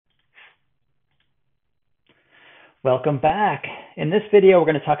Welcome back. In this video, we're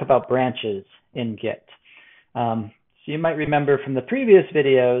going to talk about branches in Git. So you might remember from the previous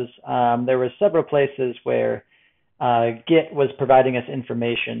videos, there were several places where Git was providing us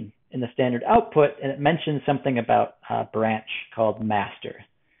information in the standard output, and it mentioned something about a branch called master.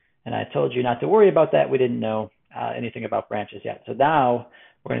 And I told you not to worry about that. We didn't know anything about branches yet. So now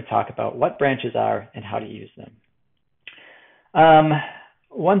we're going to talk about what branches are and how to use them.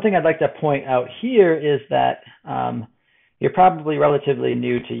 One thing I'd like to point out here is that you're probably relatively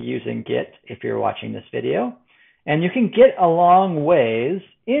new to using Git if you're watching this video. And you can get a long ways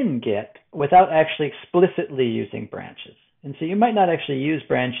in Git without actually explicitly using branches. And so you might not actually use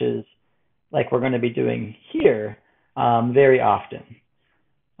branches like we're going to be doing here very often.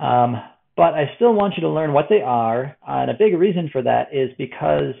 But I still want you to learn what they are. And a big reason for that is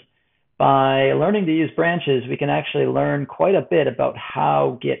because by learning to use branches, we can actually learn quite a bit about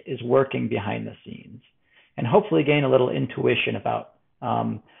how Git is working behind the scenes and hopefully gain a little intuition about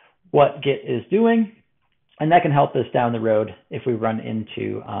what Git is doing. And that can help us down the road if we run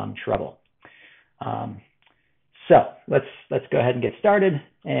into trouble. So let's go ahead and get started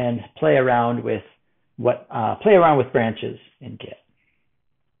and play around with branches in Git.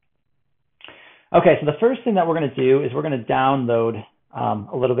 Okay, so the first thing that we're going to do is we're going to download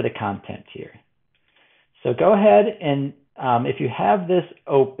a little bit of content here. So go ahead and if you have this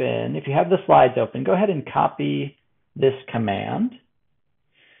open, if you have the slides open, go ahead and copy this command.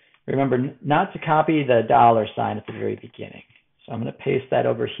 Remember not to copy the $sign at the very beginning. So I'm going to paste that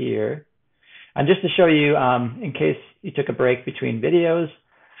over here. And just to show you, in case you took a break between videos,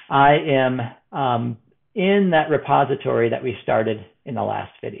 I am in that repository that we started in the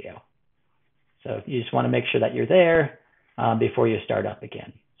last video. So you just want to make sure that you're there before you start up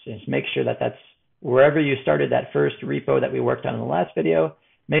again. So just make sure that that's wherever you started that first repo that we worked on in the last video,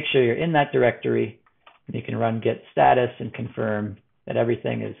 make sure you're in that directory and you can run git status and confirm that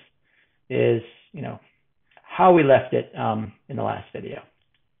everything is how we left it in the last video.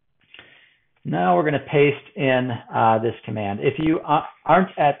 Now we're going to paste in this command. If you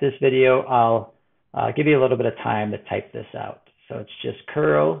aren't at this video, I'll give you a little bit of time to type this out. So it's just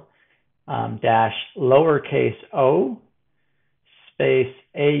curl dash lowercase o space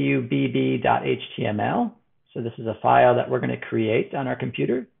aubb.html. So this is a file that we're going to create on our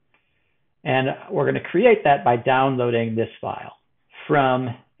computer. And we're going to create that by downloading this file from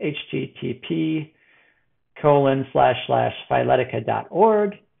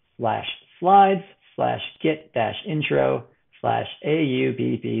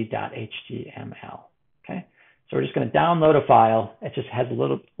Okay, so we're just going to download a file. It just has a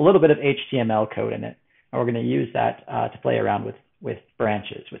little bit of HTML code in it, and we're going to use that to play around with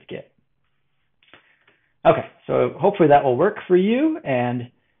branches with Git. Okay, so hopefully that will work for you, and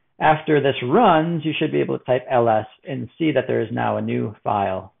after this runs, you should be able to type ls and see that there is now a new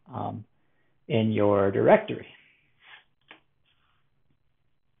file in your directory.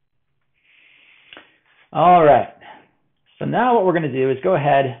 All right, so now what we're going to do is go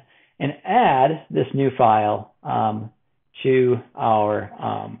ahead and add this new file to our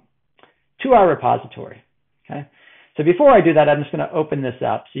repository. Okay, so before I do that, I'm just going to open this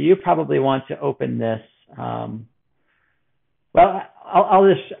up. So you probably want to open this. Well,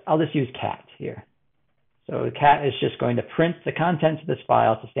 I'll just use cat here. So cat is just going to print the contents of this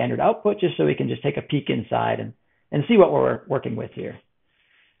file to standard output, just so we can just take a peek inside and see what we're working with here.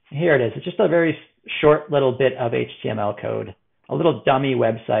 Here it is. It's just a very short little bit of HTML code, a little dummy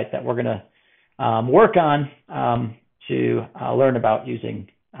website that we're going to work on to learn about using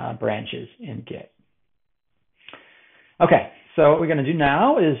branches in Git. Okay, so what we're going to do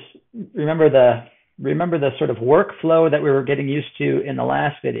now is remember the sort of workflow that we were getting used to in the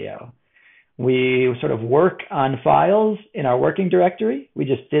last video. We sort of work on files in our working directory. We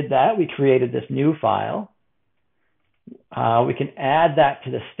just did that. We created this new file. We can add that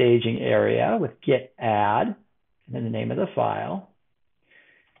to the staging area with git add, and then the name of the file.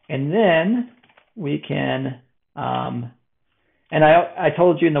 And then we can, and I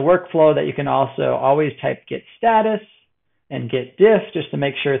told you in the workflow that you can also always type git status and git diff just to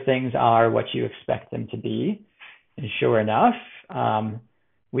make sure things are what you expect them to be. And sure enough,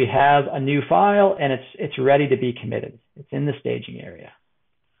 we have a new file and it's ready to be committed. It's in the staging area.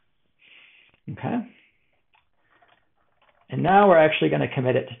 Okay. And now we're actually going to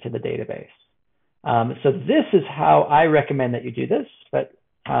commit it to the database. So this is how I recommend that you do this, but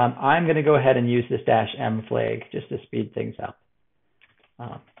I'm going to go ahead and use this -m flag just to speed things up.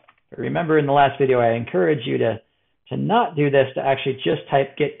 Remember in the last video, I encouraged you to not do this, to actually just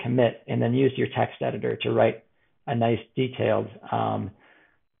type git commit and then use your text editor to write a nice detailed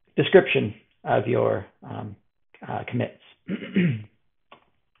description of your commits.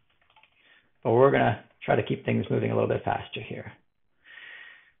 But we're going to try to keep things moving a little bit faster here.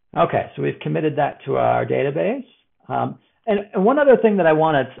 Okay, so we've committed that to our database. And one other thing that I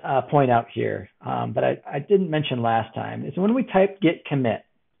want to point out here that I didn't mention last time is when we type git commit,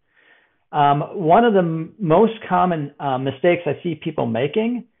 one of the most common mistakes I see people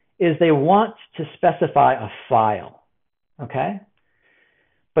making is they want to specify a file, okay?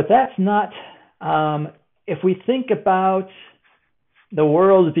 But that's not, if we think about the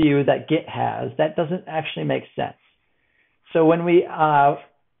worldview that Git has, that doesn't actually make sense. So when we want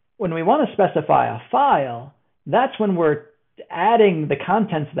to specify a file, that's when we're adding the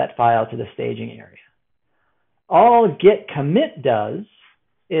contents of that file to the staging area. All git commit does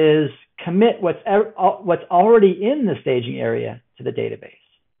is commit what's already in the staging area to the database.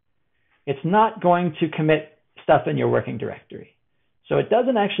 It's not going to commit stuff in your working directory. So it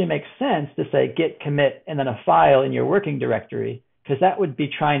doesn't actually make sense to say git commit and then a file in your working directory, because that would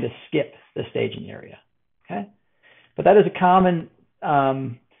be trying to skip the staging area, okay? But that is a common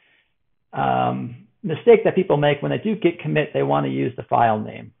mistake that people make when they do git commit. They want to use the file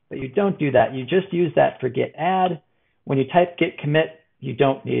name, but you don't do that. You just use that for git add. When you type git commit, you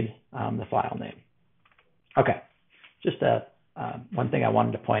don't need the file name. Okay, just one thing I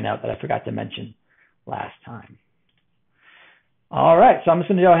wanted to point out that I forgot to mention last time. All right, so I'm just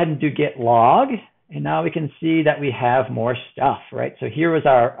going to go ahead and do git log, and now we can see that we have more stuff, right? So here was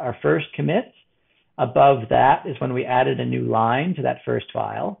our first commit. Above that is when we added a new line to that first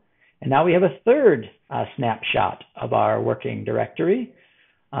file. And now we have a third snapshot of our working directory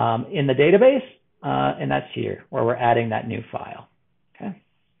in the database, and that's here where we're adding that new file, okay?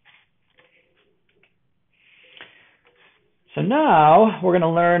 So now we're going to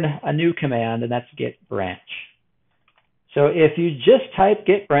learn a new command, and that's git branch. So if you just type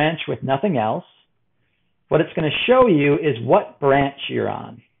git branch with nothing else, what it's going to show you is what branch you're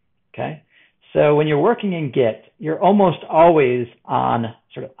on, okay? So when you're working in Git, you're almost always on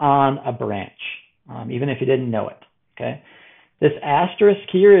a branch, even if you didn't know it, okay? This asterisk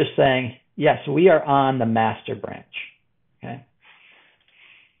here is saying, yes, we are on the master branch, okay?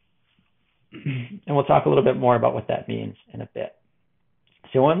 And we'll talk a little bit more about what that means in a bit.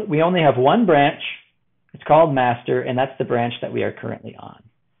 So we only have one branch. It's called master, and that's the branch that we are currently on.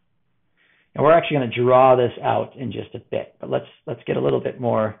 And we're actually going to draw this out in just a bit, but let's get a little bit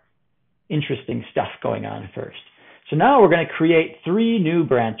more interesting stuff going on first. So now we're going to create 3 new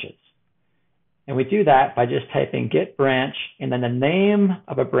branches. And we do that by just typing git branch and then the name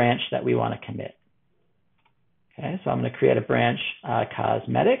of a branch that we want to commit. Okay, so I'm going to create a branch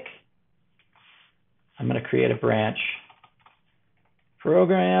cosmetic. I'm going to create a branch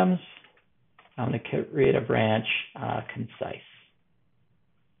programs. I'm going to create a branch concise.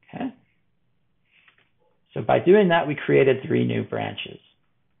 Okay. So by doing that, we created 3 new branches.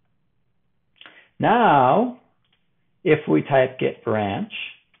 Now, if we type git branch,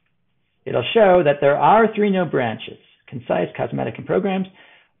 it'll show that there are 3 new branches, concise, cosmetic, and programs.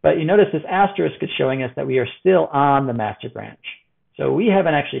 But you notice this asterisk is showing us that we are still on the master branch. So we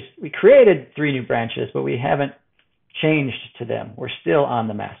created 3 new branches, but we haven't changed to them. We're still on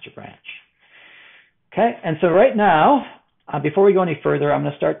the master branch. Okay, and so right now, before we go any further, I'm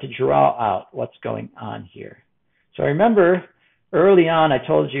going to start to draw out what's going on here. So remember, early on, I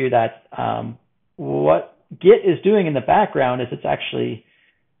told you that what Git is doing in the background is it's actually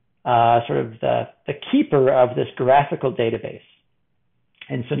sort of the keeper of this graphical database.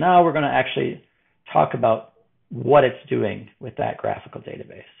 And so now we're going to actually talk about what it's doing with that graphical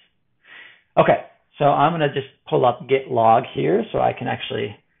database. Okay, so I'm going to just pull up git log here so I can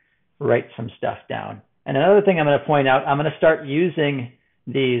actually write some stuff down. And another thing I'm going to point out, I'm going to start using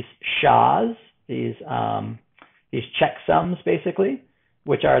these SHAs, these checksums basically,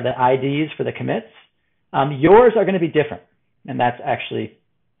 which are the IDs for the commits. Yours are going to be different, and that's actually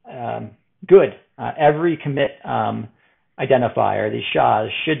good. Every commit identifier, these SHAs,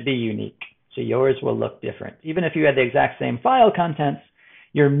 should be unique. So yours will look different. Even if you had the exact same file contents,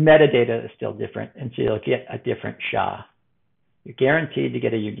 your metadata is still different, and so you'll get a different SHA. You're guaranteed to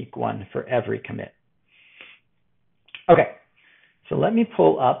get a unique one for every commit. Okay, so let me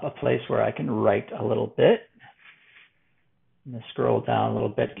pull up a place where I can write a little bit. I'm going to scroll down a little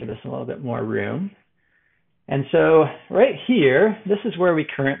bit, give us a little bit more room. And so right here, this is where we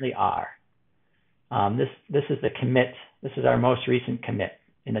currently are. This is the commit. This is our most recent commit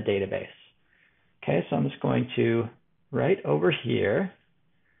in the database. Okay, so I'm just going to write over here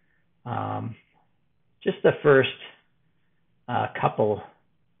just the first couple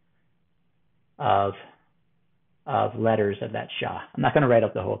of letters of that SHA. I'm not going to write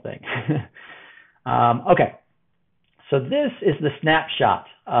up the whole thing. Okay, So this is the snapshot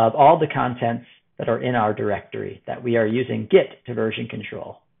of all the contents that are in our directory that we are using Git to version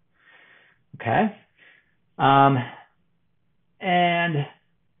control. Okay. And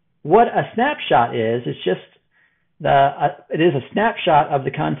what a snapshot is just it is a snapshot of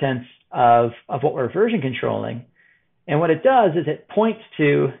the contents of what we're version controlling. And what it does is it points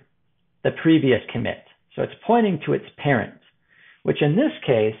to the previous commit. So it's pointing to its parent, which in this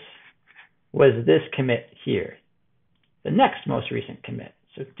case was this commit here, the next most recent commit.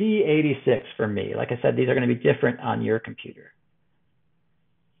 So D86 for me. Like I said, these are going to be different on your computer.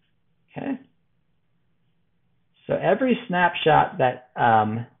 Okay. So every snapshot that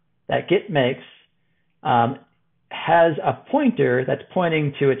that Git makes has a pointer that's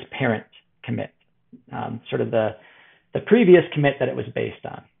pointing to its parent commit, sort of the previous commit that it was based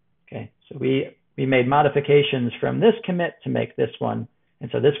on. Okay. So we made modifications from this commit to make this one, and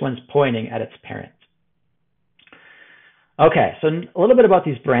so this one's pointing at its parent. Okay, so a little bit about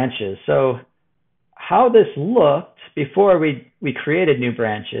these branches. So how this looked before we created new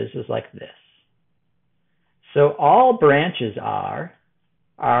branches is like this. So all branches are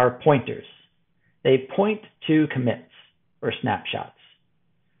pointers. They point to commits or snapshots.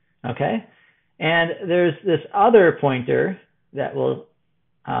 Okay, and there's this other pointer that we'll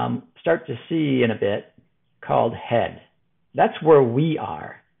start to see in a bit called head. That's where we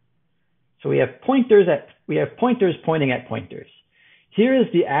are. So we have pointers pointing at pointers. Here is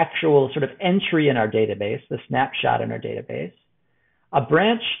the actual sort of entry in our database, the snapshot in our database. A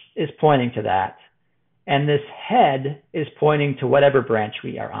branch is pointing to that, and this head is pointing to whatever branch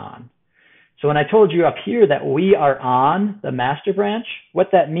we are on. So when I told you up here that we are on the master branch,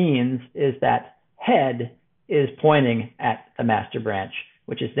 what that means is that head is pointing at the master branch,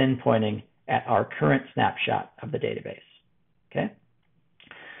 which is then pointing at our current snapshot of the database. Okay.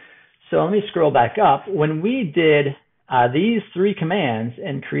 So let me scroll back up. When we did these three commands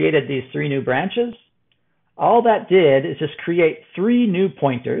and created these three new branches, all that did is just create three new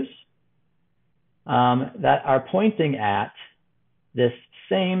pointers that are pointing at this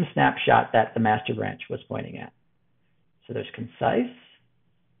same snapshot that the master branch was pointing at. So there's concise.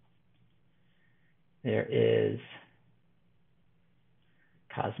 There is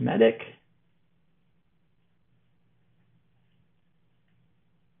cosmetic.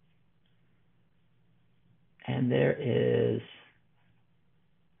 And there is,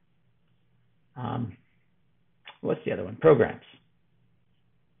 what's the other one? Programs.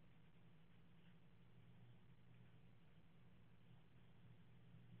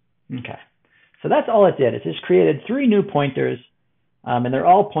 Okay, so that's all it did. It just created three new pointers, and they're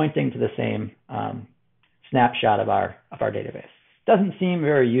all pointing to the same snapshot of our database. Doesn't seem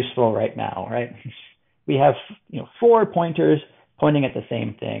very useful right now, right? We have 4 pointers pointing at the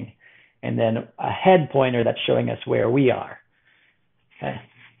same thing, and then a head pointer that's showing us where we are. Okay,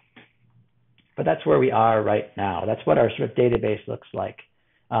 but that's where we are right now. That's what our sort of database looks like,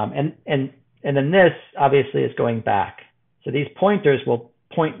 and then this obviously is going back. So these pointers will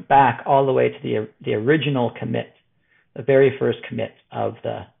point back all the way to the original commit, the very first commit of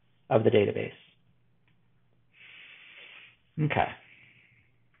the database. Okay.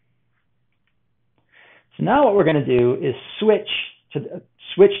 So now what we're going to do is switch to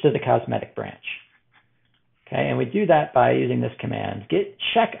the cosmetic branch. Okay, and we do that by using this command, git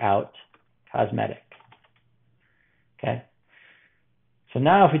checkout cosmetic. Okay. So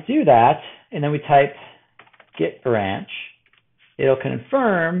now if we do that, and then we type git branch, it'll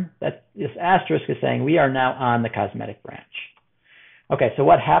confirm that this asterisk is saying we are now on the cosmetic branch. Okay, so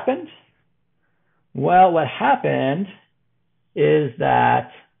what happened? Well, what happened is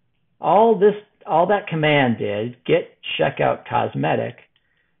that all that command did, git checkout cosmetic,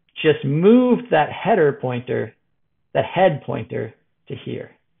 just moved that header pointer, that head pointer to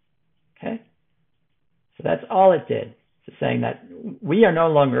here. Okay, so that's all it did. It's saying that we are no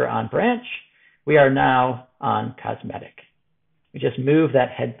longer on branch, we are now on cosmetic. We just move that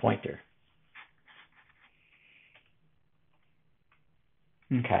head pointer.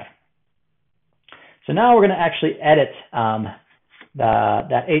 Okay. So now we're going to actually edit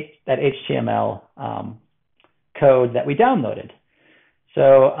that HTML code that we downloaded.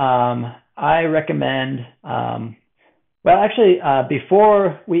 So I recommend, well, actually,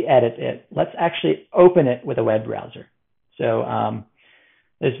 before we edit it, let's actually open it with a web browser. So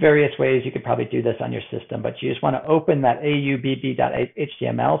there's various ways you could probably do this on your system, but you just want to open that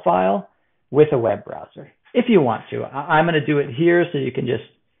aubb.html file with a web browser, if you want to. I'm going to do it here so you can just,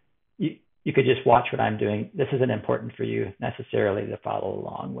 you could just watch what I'm doing. This isn't important for you necessarily to follow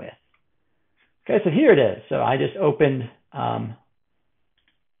along with. Okay, so here it is. So I just opened,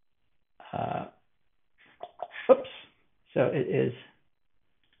 oops, so it is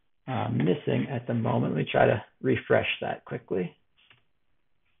missing at the moment. Let me try to refresh that quickly.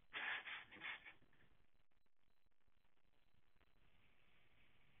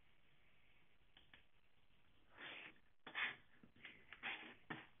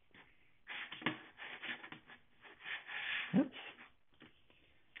 Oops.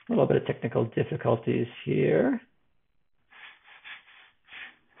 A little bit of technical difficulties here.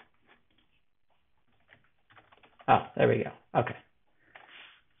 Oh, there we go. Okay.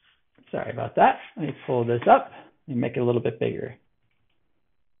 Sorry about that. Let me pull this up and make it a little bit bigger.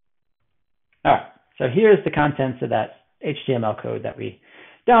 All right. So here's the contents of that HTML code that we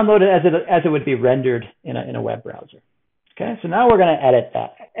downloaded as it would be rendered in a web browser. Okay. So now we're going to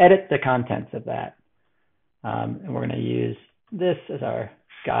edit the contents of that. And we're going to use this as our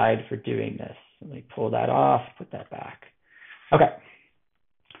guide for doing this. Let me pull that off, put that back. Okay.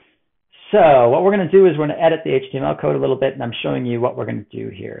 So what we're going to do is we're going to edit the HTML code a little bit, and I'm showing you what we're going to do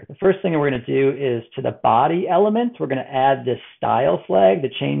here. The first thing we're going to do is to the body element, we're going to add this style flag to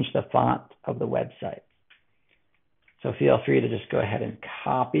change the font of the website. So feel free to just go ahead and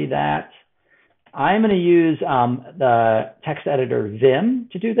copy that. I'm going to use the text editor Vim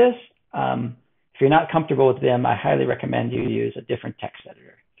to do this. If you're not comfortable with Vim, I highly recommend you use a different text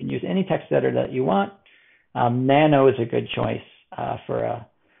editor. You can use any text editor that you want. Nano is a good choice for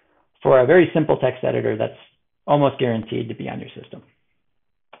a very simple text editor that's almost guaranteed to be on your system.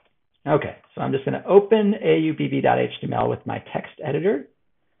 Okay, so I'm just going to open aubb.html with my text editor.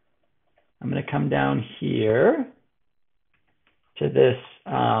 I'm going to come down here to this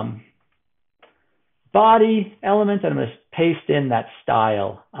body element, and I'm going to paste in that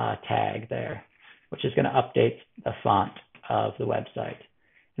style tag there, which is going to update the font of the website.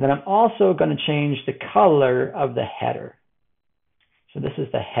 And then I'm also going to change the color of the header. So this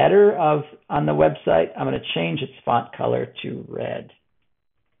is the header on the website. I'm going to change its font color to red.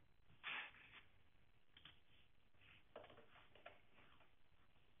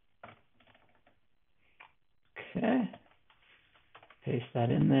 Okay. Paste that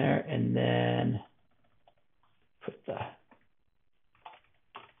in there and then put the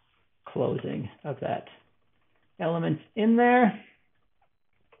closing of that element in there.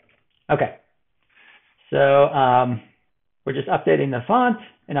 Okay. So we're just updating the font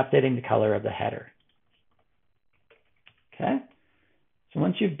and updating the color of the header. Okay. So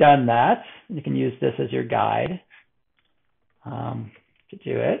once you've done that, you can use this as your guide to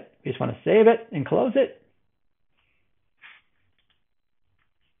do it. You just want to save it and close it.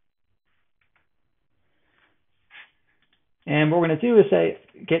 And what we're going to do is say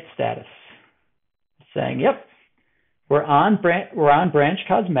get status. It's saying, yep, we're on branch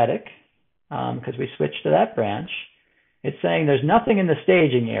cosmetic because we switched to that branch. It's saying there's nothing in the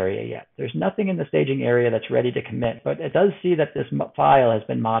staging area yet. There's nothing in the staging area that's ready to commit, but it does see that this file has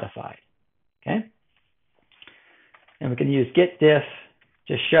been modified. Okay. And we can use get diff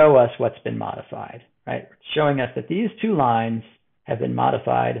to show us what's been modified, right? Showing us that these two lines have been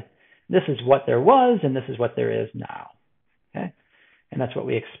modified. This is what there was, and this is what there is now. Okay. And that's what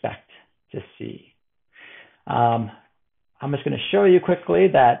we expect to see. I'm just going to show you quickly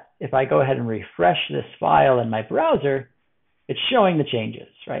that if I go ahead and refresh this file in my browser, it's showing the changes,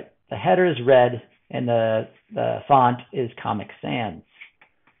 right? The header is red and the font is Comic Sans.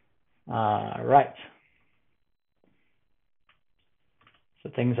 Right.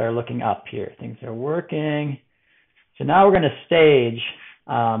 So things are looking up here. Things are working. So now we're going to stage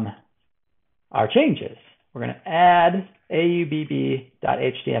our changes. We're going to add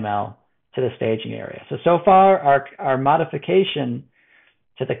aubb.html to the staging area. So far, our modification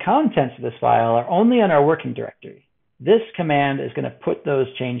to the contents of this file are only on our working directory. This command is going to put those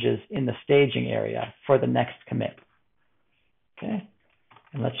changes in the staging area for the next commit. Okay,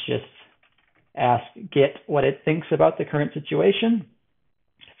 and let's just ask Git what it thinks about the current situation.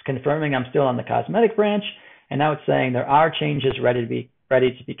 It's confirming I'm still on the cosmetic branch, and now it's saying there are changes ready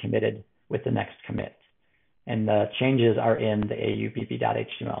to be committed with the next commit. And the changes are in the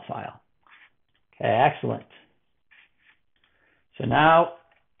aubb.html file. Okay, excellent. So now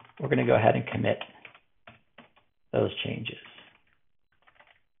we're going to go ahead and commit those changes.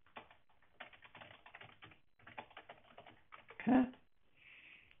 Okay.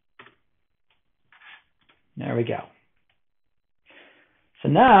 There we go. So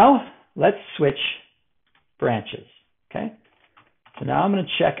now let's switch branches. Okay. So now I'm going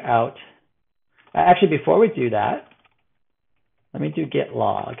to check out. Actually, before we do that, let me do git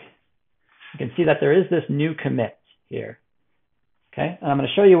log. You can see that there is this new commit here. Okay, and I'm going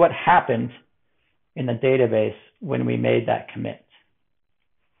to show you what happened in the database when we made that commit.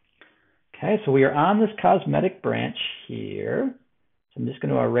 Okay, so we are on this cosmetic branch here. So I'm just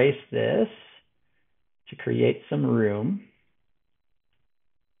going to erase this to create some room.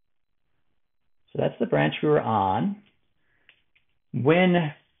 So that's the branch we were on.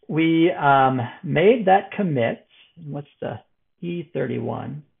 When we made that commit, what's the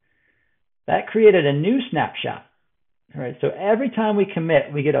E31? That created a new snapshot. All right, so every time we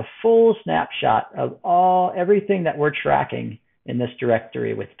commit, we get a full snapshot of everything that we're tracking in this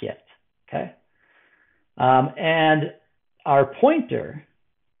directory with Git. Okay, and our pointer,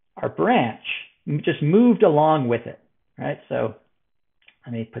 our branch, just moved along with it. Right, so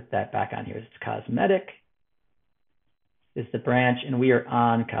let me put that back on here. It's cosmetic is the branch, and we are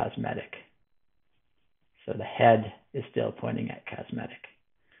on cosmetic. So the head is still pointing at cosmetic.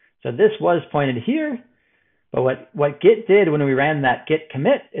 So this was pointed here, but what Git did when we ran that Git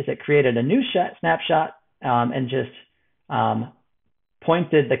commit is it created a new snapshot and just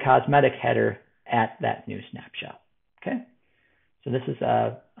pointed the cosmetic header at that new snapshot. Okay, so this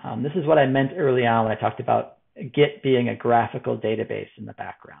is what I meant early on when I talked about Git being a graphical database in the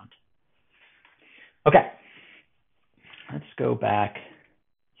background. Okay, let's go back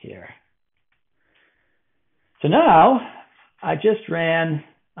here. So now I just ran,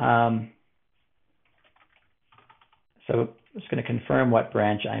 so I'm just going to confirm what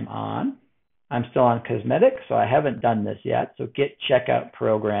branch I'm on. I'm still on cosmetic, so I haven't done this yet. So git checkout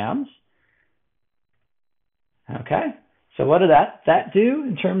programs. Okay, so what did that do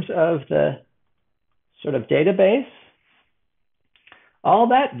in terms of the sort of database? All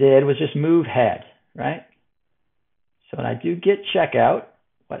that did was just move head, right? So when I do git checkout,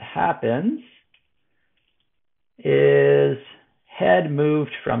 what happens is head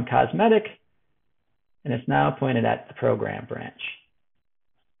moved from cosmetic, and it's now pointed at the program branch.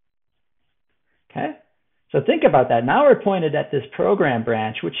 Okay, so think about that. Now we're pointed at this program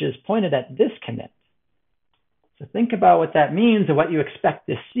branch, which is pointed at this commit. So think about what that means and what you expect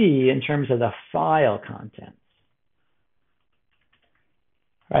to see in terms of the file contents.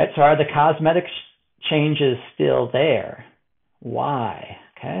 Right, so are the cosmetic changes still there? Why?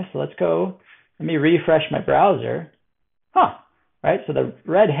 Okay, so let's go, let me refresh my browser. Right, so the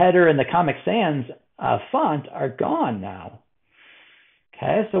red header and the Comic Sans font are gone now.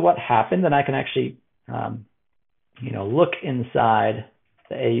 Okay, so what happened? And I can actually, look inside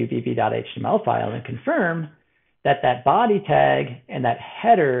the aubb.html file and confirm that that body tag and that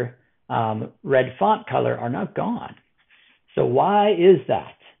header red font color are now gone. So why is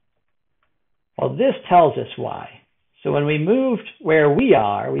that? Well, this tells us why. So when we moved where we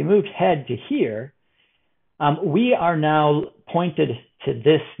moved head to here, we are now pointed to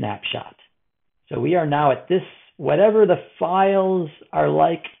this snapshot. So we are now at this, whatever the files are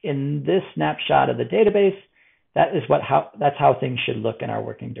like in this snapshot of the database, that's how things should look in our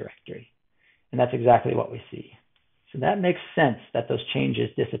working directory. And that's exactly what we see. So that makes sense that those changes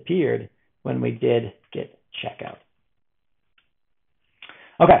disappeared when we did git checkout.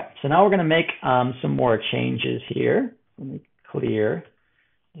 Okay, so now we're going to make some more changes here. Let me clear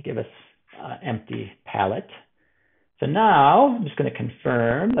to give us empty palette. So now I'm just going to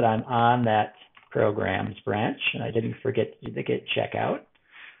confirm that I'm on that programs branch, and I didn't forget to do the git checkout.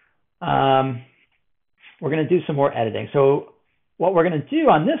 We're going to do some more editing. So what we're going to do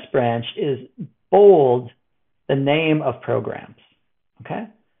on this branch is bold the name of programs. Okay,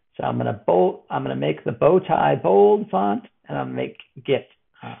 so I'm going to make the bow tie bold font, and I'm going to make git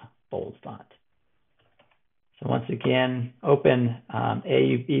bold font. So once again, open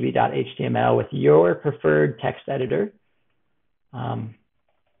aubb.html with your preferred text editor.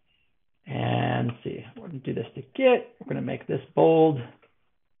 And let's see, we're going to do this to Git. We're going to make this bold.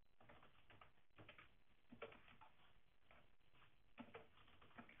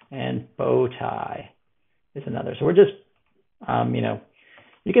 And bow tie is another. So we're just,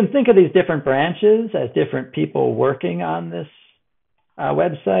 you can think of these different branches as different people working on this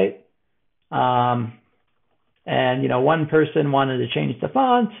website. And, one person wanted to change the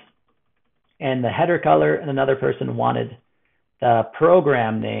font and the header color, and another person wanted the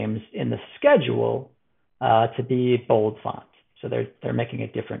program names in the schedule to be bold font. So they're making a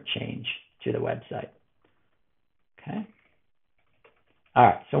different change to the website. Okay. All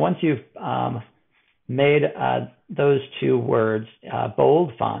right. So once you've made those two words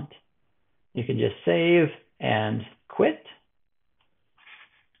bold font, you can just save and quit.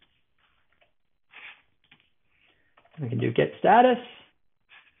 We can do git status.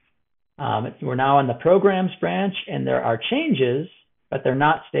 We're now in the programs branch, and there are changes, but they're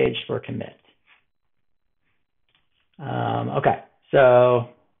not staged for commit. Okay, so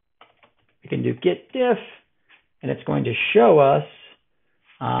we can do git diff, and it's going to show us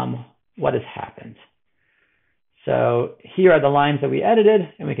what has happened. So here are the lines that we edited,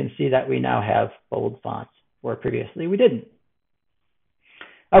 and we can see that we now have bold fonts, where previously we didn't.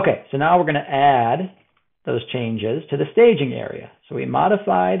 Okay, so now we're going to add those changes to the staging area. So we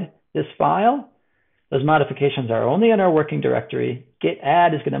modified this file. Those modifications are only in our working directory. Git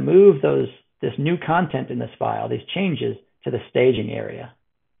add is going to move this new content in this file, these changes, to the staging area.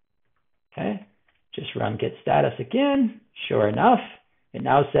 Okay, just run git status again. Sure enough, it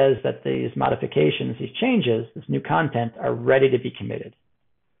now says that these modifications, these changes, this new content are ready to be committed.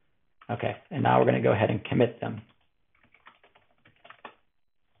 Okay, and now we're going to go ahead and commit them.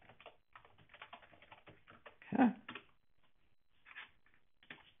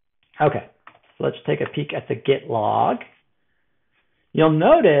 Okay, so let's take a peek at the Git log. You'll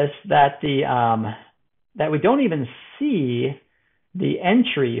notice that that we don't even see the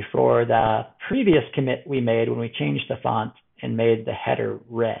entry for the previous commit we made when we changed the font and made the header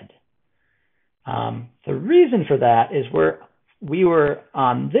red. The reason for that is we were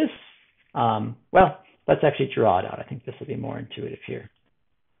on this, well, let's actually draw it out. I think this will be more intuitive here.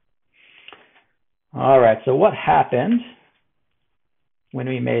 All right, so what happened when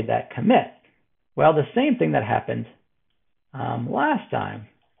we made that commit? Well, the same thing that happened last time.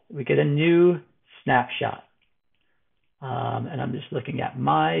 We get a new snapshot. And I'm just looking at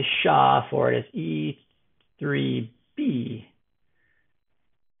my SHA for it as E3B.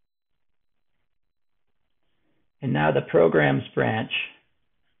 And now the programs branch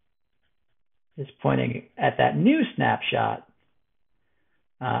is pointing at that new snapshot,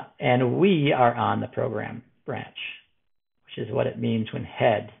 and we are on the program branch, which is what it means when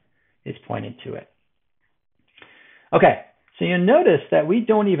head is pointed to it. Okay, so you notice that we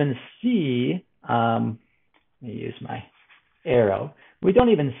don't even see, let me use my arrow, we don't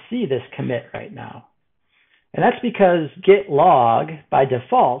even see this commit right now. And that's because git log, by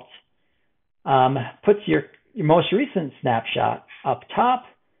default, puts your most recent snapshot up top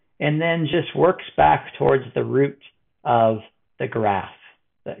and then just works back towards the root of the graph,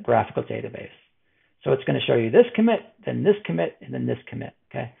 the graphical database. So it's going to show you this commit, then this commit, and then this commit.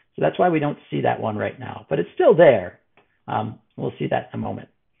 Okay, so that's why we don't see that one right now, but it's still there. We'll see that in a moment.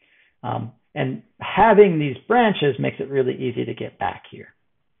 And having these branches makes it really easy to get back here,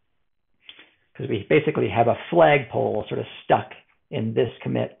 because we basically have a flagpole sort of stuck in this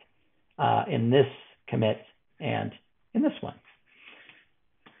commit, and in this one.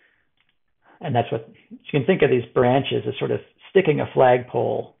 And that's what you can think of these branches as sort of sticking a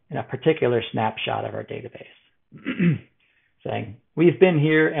flagpole in a particular snapshot of our database, saying, we've been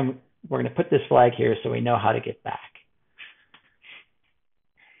here and we're going to put this flag here so we know how to get back.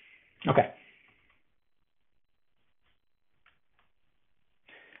 Okay.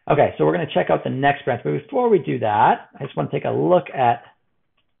 Okay, so we're going to check out the next branch. But before we do that, I just want to take a look at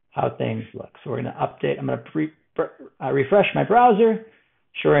how things look. So we're going to update. I'm going to refresh my browser.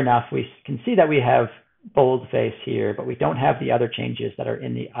 Sure enough, we can see that we have boldface here, but we don't have the other changes that are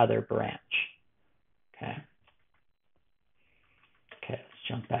in the other branch. Okay. Okay, let's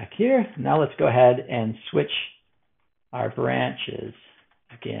jump back here. Now let's go ahead and switch our branches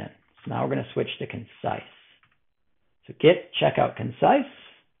again. So now we're going to switch to concise. So git checkout concise.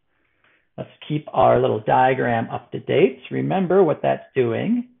 Let's keep our little diagram up to date. Remember what that's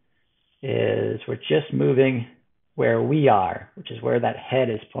doing is we're just moving where we are, which is where that head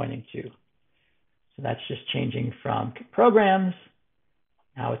is pointing to. So that's just changing from programs.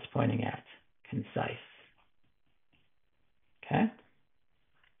 Now it's pointing at concise. Okay.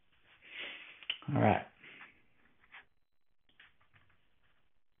 All right.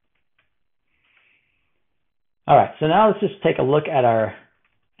 All right, so now let's just take a look at our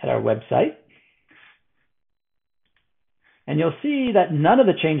website. And you'll see that none of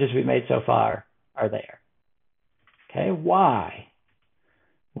the changes we've made so far are there. Okay, why?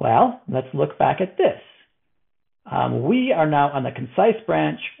 Well, let's look back at this. We are now on the concise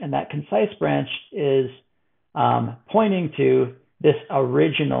branch, and that concise branch is pointing to this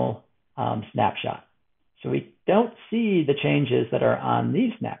original snapshot. So we don't see the changes that are on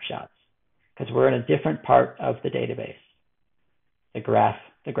these snapshots because we're in a different part of the database, the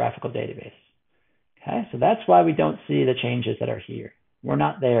graphical database. Okay, so that's why we don't see the changes that are here. We're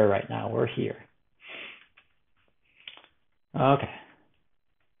not there right now, we're here. Okay.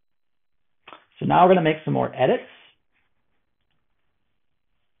 So now we're going to make some more edits.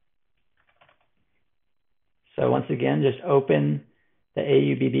 So once again, just open the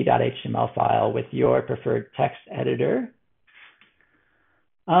aubb.html file with your preferred text editor.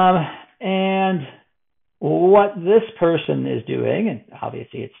 And what this person is doing, and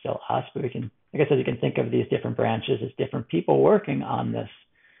obviously it's still us, but we can, like I said, you can think of these different branches as different people working on this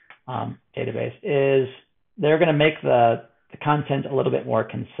database is they're going to make the content a little bit more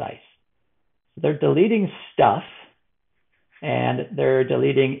concise. So they're deleting stuff, and they're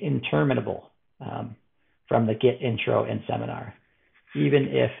deleting interminable from the Git intro and seminar, even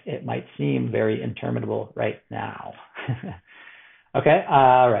if it might seem very interminable right now. Okay,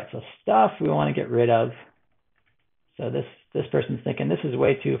 all right, so stuff we want to get rid of. So this person's thinking this is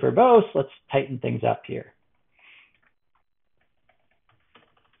way too verbose. Let's tighten things up here.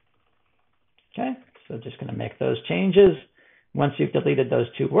 Okay, so just going to make those changes. Once you've deleted those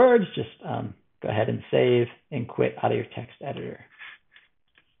 2 words, just go ahead and save and quit out of your text editor.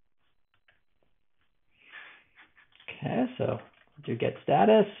 Okay, so do git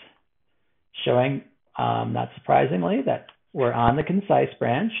status, showing, not surprisingly, that we're on the concise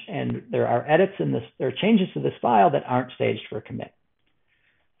branch, and there are edits in this, there are changes to this file that aren't staged for commit.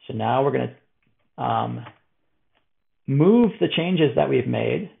 So now we're going to move the changes that we've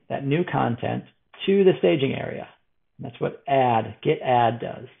made, that new content, to the staging area. And that's what git add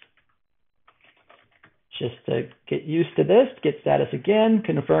does. Just to get used to this, git status again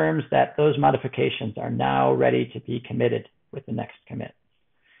confirms that those modifications are now ready to be committed with the next commit.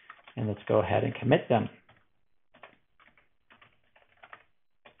 And let's go ahead and commit them.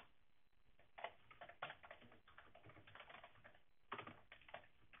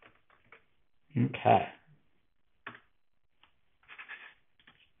 Okay.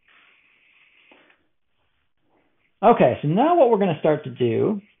 Okay, so now what we're going to start to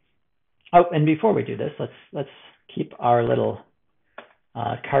do, oh, and before we do this, let's keep our little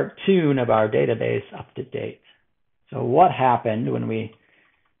cartoon of our database up to date. So what happened when we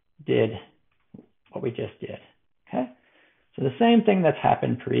did what we just did? Okay, so the same thing that's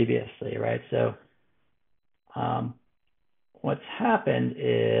happened previously, right? So what's happened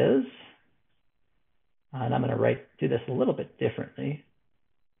is, and I'm going to do this a little bit differently.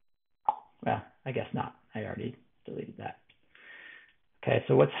 Well, I guess not. I already deleted that. Okay,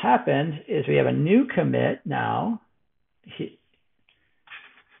 so what's happened is we have a new commit now.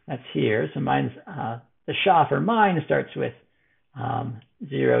 That's here. So mine's the SHA for mine starts with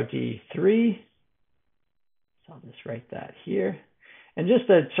 0D3. So I'll just write that here. And just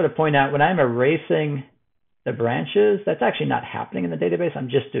to sort of point out, when I'm erasing the branches, that's actually not happening in the database. I'm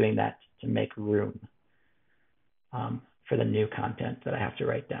just doing that to make room for the new content that I have to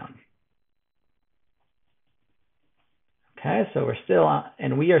write down. Okay, so we're still on,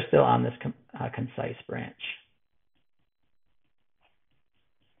 and we are still on this concise branch.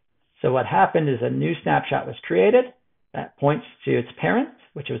 So what happened is a new snapshot was created that points to its parent,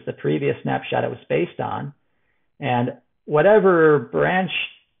 which was the previous snapshot it was based on. And whatever branch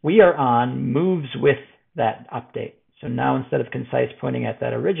we are on moves with that update. So now instead of concise pointing at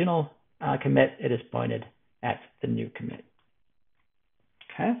that original commit, it is pointed at the new commit.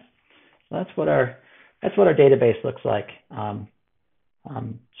 Okay, so that's what our database looks like,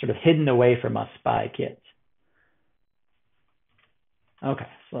 sort of hidden away from us by Git. Okay,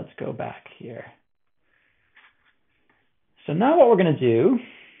 so let's go back here. So now what we're going to do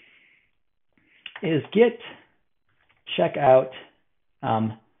is git check out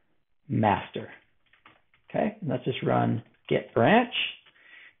master. Okay, and let's just run git branch.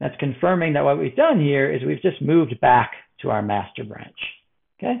 That's confirming that what we've done here is we've just moved back to our master branch.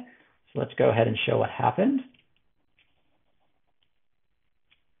 Okay, so let's go ahead and show what happened.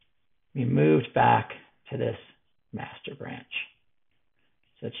 We moved back to this master branch.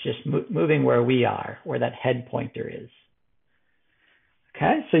 So it's just moving where we are, where that head pointer is.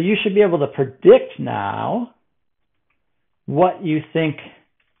 Okay, so you should be able to predict now what you think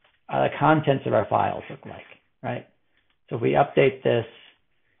the contents of our files look like, right? So if we update this,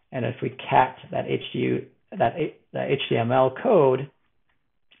 and if we cat that HTML code,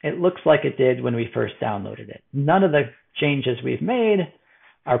 it looks like it did when we first downloaded it. None of the changes we've made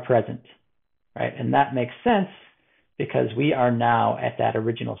are present, right? And that makes sense because we are now at that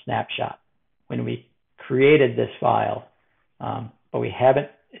original snapshot when we created this file, but we haven't,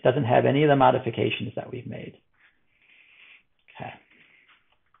 it doesn't have any of the modifications that we've made. Okay.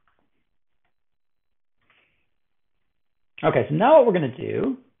 Okay, so now what we're going to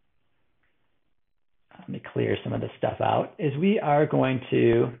do, let me clear some of this stuff out, is we are going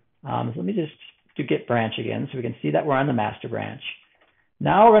to, let me just do git branch again so we can see that we're on the master branch.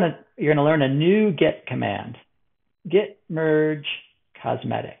 Now you're going to learn a new git command, git merge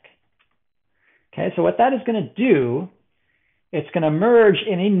cosmetic. Okay, so what that is going to do, it's going to merge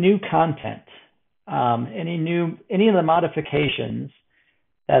any new content, any of the modifications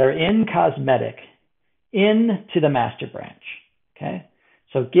that are in cosmetic into the master branch. Okay,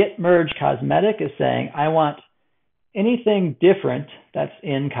 so git merge cosmetic is saying I want anything different that's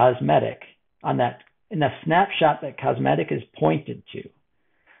in cosmetic in the snapshot that cosmetic is pointed to.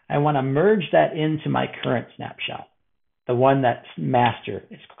 I want to merge that into my current snapshot, the one that master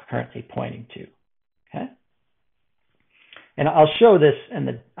is currently pointing to. Okay. And I'll show this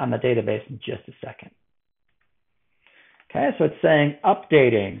on the database in just a second. Okay, so it's saying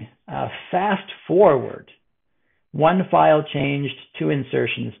updating, fast forward, 1 file changed, 2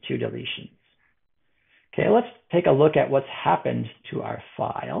 insertions, 2 deletions. Okay, let's take a look at what's happened to our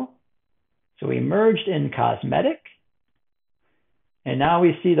file. So we merged in cosmetic, and now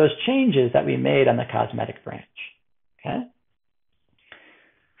we see those changes that we made on the cosmetic branch. Okay.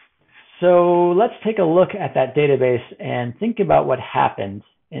 So let's take a look at that database and think about what happened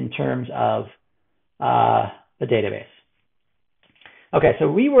in terms of the database. Okay,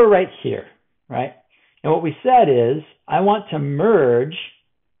 so we were right here, right? And what we said is, I want to merge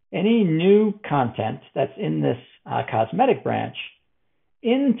any new content that's in this cosmetic branch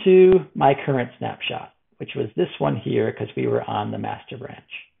into my current snapshot, which was this one here because we were on the master branch,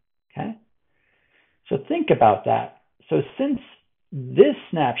 okay? So think about that. So since this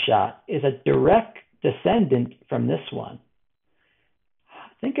snapshot is a direct descendant from this one,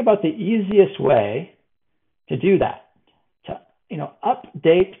 think about the easiest way to do that, to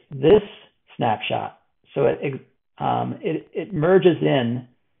update this snapshot so it merges in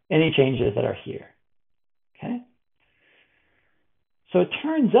any changes that are here, okay? So it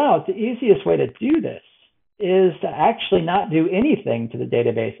turns out the easiest way to do this is to actually not do anything to the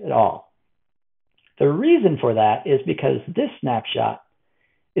database at all. The reason for that is because this snapshot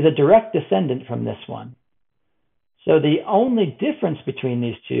is a direct descendant from this one. So the only difference between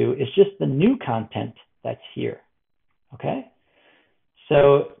these two is just the new content that's here, okay?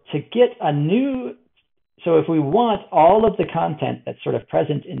 So if we want all of the content that's sort of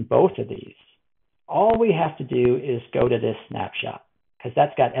present in both of these, all we have to do is go to this snapshot, because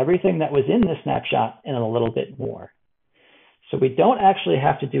that's got everything that was in this snapshot and a little bit more. So we don't actually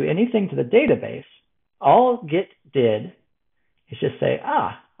have to do anything to the database. All Git did is just say,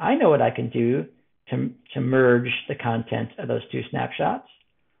 I know what I can do to merge the content of those 2 snapshots.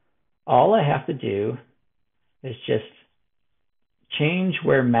 All I have to do is just change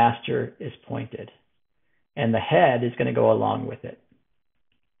where master is pointed, and the head is going to go along with it.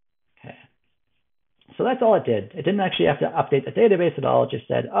 Okay. So that's all it did. It didn't actually have to update the database at all. It just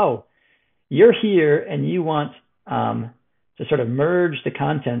said, oh, you're here and you want to sort of merge the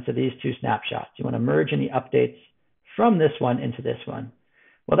contents of these 2 snapshots. You want to merge any updates from this one into this one.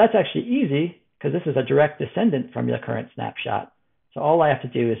 Well, that's actually easy because this is a direct descendant from your current snapshot. So all I have to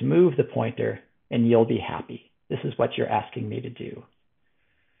do is move the pointer and you'll be happy. This is what you're asking me to do.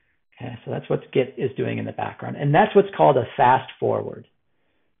 Okay, so that's what Git is doing in the background. And that's what's called a fast forward.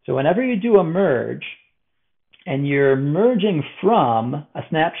 So whenever you do a merge and you're merging from a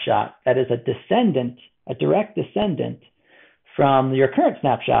snapshot that is a direct descendant from your current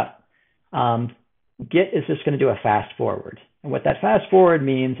snapshot, Git is just going to do a fast forward. And what that fast forward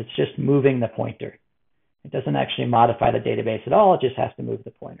means, it's just moving the pointer. It doesn't actually modify the database at all. It just has to move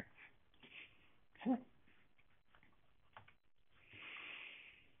the pointer. Okay.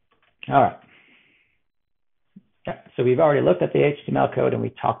 All right. Yeah, so we've already looked at the HTML code and we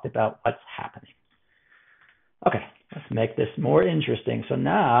talked about what's happening. Okay, let's make this more interesting. So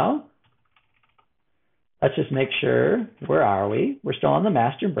now, let's just make sure, where are we? We're still on the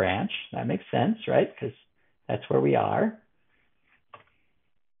master branch. That makes sense, right? Because that's where we are.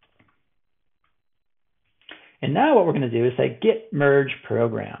 And now what we're going to do is say git merge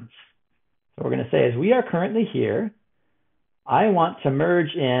programs. So we're going to say, as we are currently here, I want to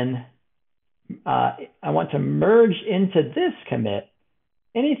merge into this commit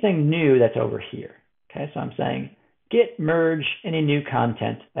anything new that's over here. Okay, so I'm saying git merge any new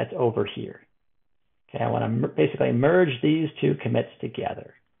content that's over here. Okay, I want to basically merge these 2 commits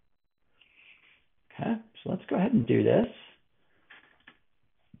together. Okay, so let's go ahead and do this.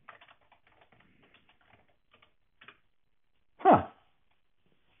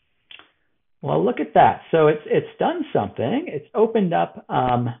 Well, look at that. So it's done something. It's opened up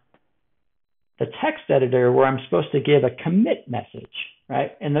the text editor where I'm supposed to give a commit message,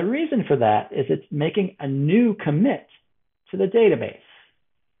 right? And the reason for that is it's making a new commit to the database,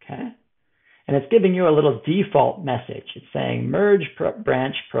 okay? And it's giving you a little default message. It's saying merge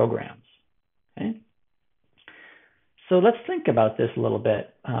branch programs, okay? So let's think about this a little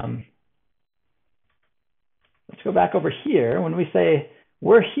bit. Let's go back over here. When we say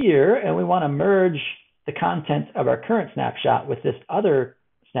we're here and we want to merge the content of our current snapshot with this other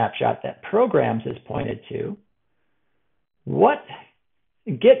snapshot that programs is pointed to, what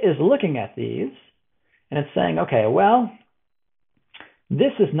Git is looking at these, And it's saying, okay, well,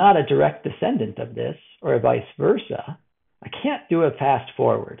 this is not a direct descendant of this, or vice versa. I can't do a fast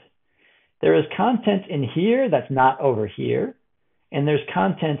forward. There is content in here that's not over here, and there's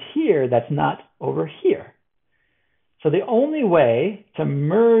content here that's not over here. So the only way to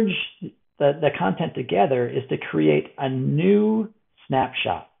merge the content together is to create a new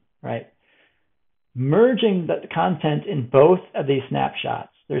snapshot, right? Merging the content in both of these snapshots.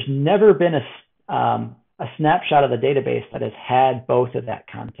 There's never been a snapshot of the database that has had both of that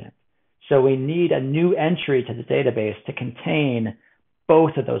content. So we need a new entry to the database to contain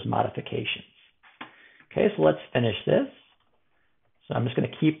both of those modifications. Okay, so let's finish this. So I'm just going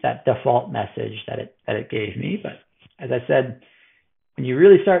to keep that default message that it gave me. But as I said, when you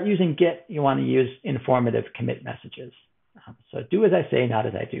really start using Git, you want to use informative commit messages. So do as I say, not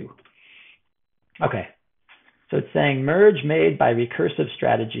as I do. Okay, so it's saying merge made by recursive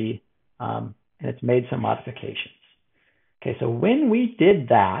strategy, and it's made some modifications. Okay, so when we did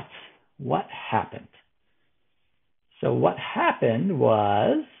that, what happened? So what happened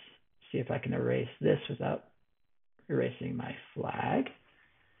was, see if I can erase this without erasing my flag.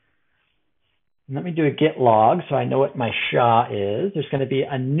 Let me do a git log so I know what my SHA is. There's going to be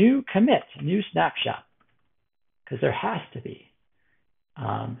a new commit, a new snapshot, because there has to be.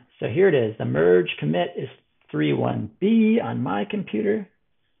 So here it is. The merge commit is 3.1b on my computer.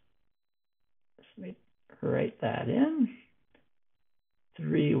 Let me write that in.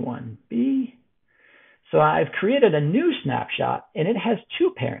 3.1b. So I've created a new snapshot, and it has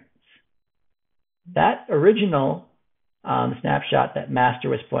two parents. That original snapshot that master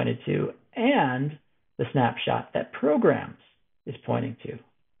was pointed to, and the snapshot that programs is pointing to.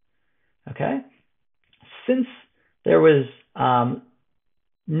 Okay? Since there was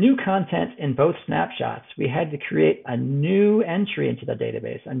new content in both snapshots, we had to create a new entry into the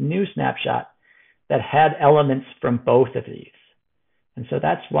database, a new snapshot that had elements from both of these. And so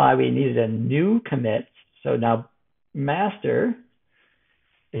that's why we needed a new commit. So now master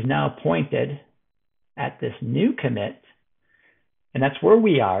is now pointed at this new commit, and that's where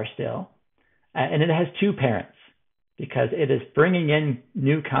we are still. And it has two parents because it is bringing in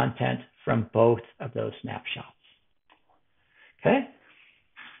new content from both of those snapshots. Okay?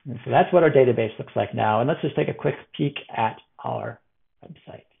 And so that's what our database looks like now. And let's just take a quick peek at our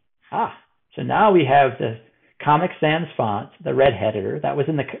website. So now we have the Comic Sans font, the red header. That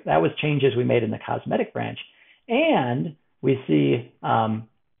was changes we made in the cosmetic branch. And we see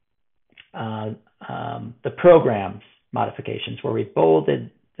the programs modifications where we bolded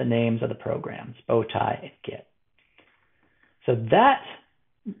the names of the programs, Bowtie and Git. So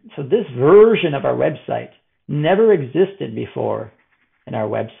this version of our website never existed before in our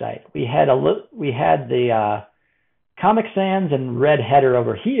website. We had the Comic Sans and red header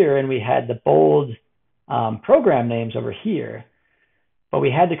over here, and we had the bold program names over here, but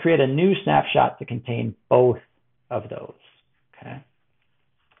we had to create a new snapshot to contain both of those. Okay.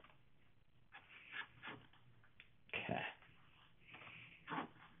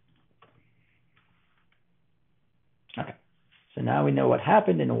 Okay, so now we know what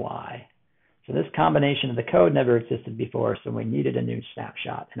happened and why. So this combination of the code never existed before, so we needed a new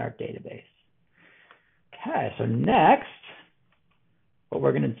snapshot in our database. Okay, so next, what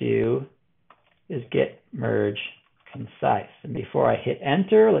we're going to do is git merge concise. And before I hit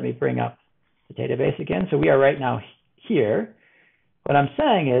enter, let me bring up the database again. So we are right now here. What I'm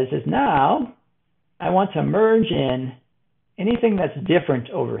saying is now I want to merge in anything that's different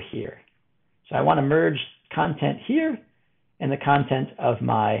over here. So I want to merge content here and the content of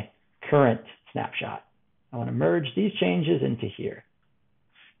my current snapshot. I want to merge these changes into here.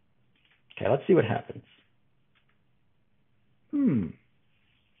 Okay, let's see what happens.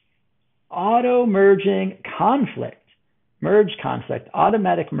 Auto merging conflict. Merge conflict.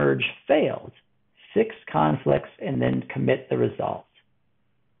 Automatic merge failed. Fix conflicts and then commit the result.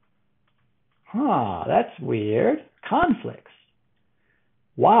 That's weird. Conflicts.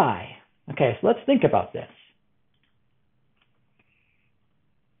 Why? Okay, so let's think about this.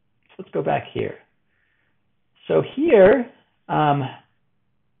 So let's go back here. So here,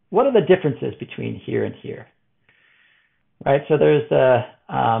 what are the differences between here and here? Right, so there's the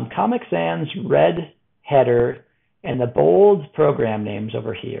Comic Sans red header and the bold program names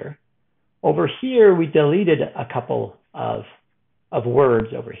over here. Over here, we deleted a couple of words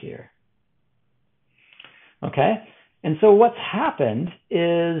over here. Okay, and so what's happened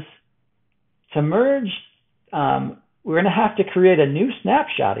is to merge, we're going to have to create a new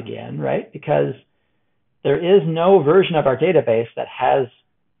snapshot again, right? Because there is no version of our database that has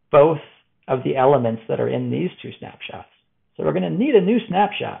both of the elements that are in these two snapshots. So we're going to need a new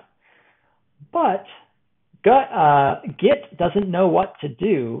snapshot. But Git doesn't know what to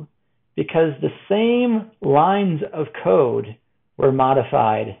do because the same lines of code were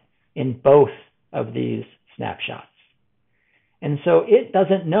modified in both of these snapshots. And so it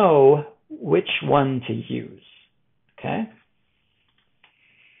doesn't know which one to use, okay?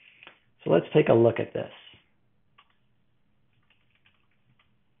 So let's take a look at this.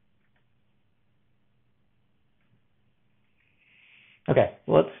 Okay,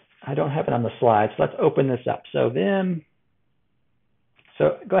 well, I don't have it on the slide, so let's open this up. So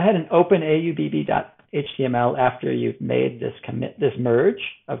go ahead and open aubb.html after you've made this merge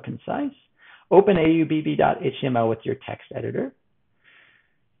of concise. Open aubb.html with your text editor.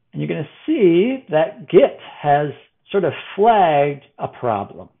 And you're going to see that Git has sort of flagged a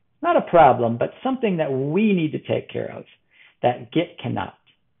problem. Not a problem, but something that we need to take care of that Git cannot.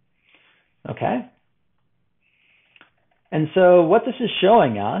 Okay? And so what this is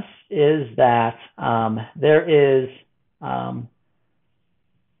showing us is that there is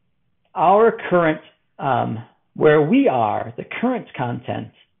our current, where we are, the current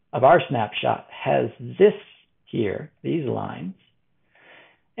content of our snapshot has this here, these lines.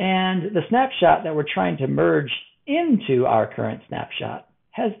 And the snapshot that we're trying to merge into our current snapshot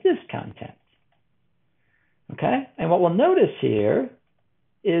has this content. Okay? And what we'll notice here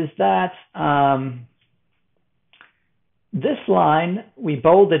is that this line, we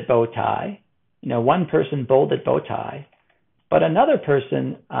bolded bow tie. You know, one person bolded bow tie, but another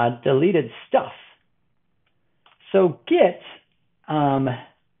person deleted stuff. So Git can't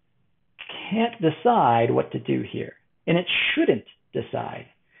decide what to do here, and it shouldn't decide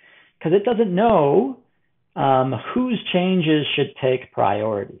because it doesn't know whose changes should take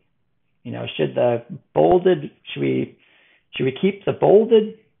priority. You know, should we keep the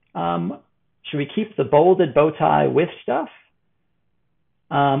bolded bow tie with stuff?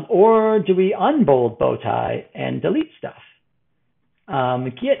 Or do we unbold bow tie and delete stuff?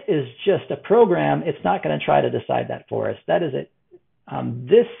 Git is just a program. It's not going to try to decide that for us. That is it.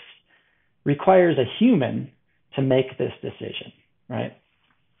 This requires a human to make this decision, right?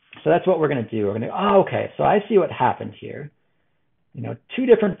 So that's what we're going to do. We're going to, oh, okay, so I see what happened here. You know, two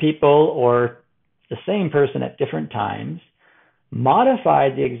different people or the same person at different times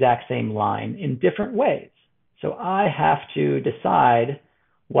modified the exact same line in different ways. So I have to decide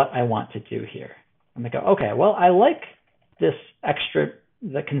what I want to do here. I'm going to go, okay, well, I like this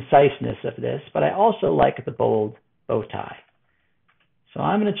the conciseness of this, but I also like the bold bow tie. So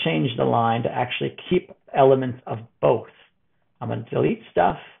I'm going to change the line to actually keep elements of both. I'm going to delete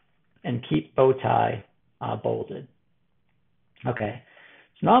stuff and keep bow tie bolded. Okay,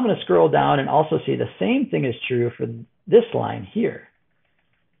 so now I'm going to scroll down and also see the same thing is true for this line here.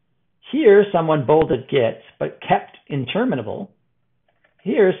 Here, someone bolded Git, but kept interminable.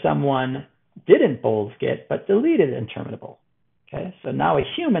 Here, someone didn't bold Git, but deleted interminable. Okay, so now a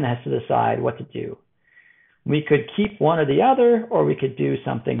human has to decide what to do. We could keep one or the other, or we could do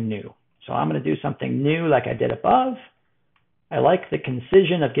something new. So I'm going to do something new like I did above. I like the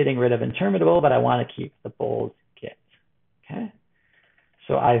concision of getting rid of interminable, but I want to keep the bold Git. Okay,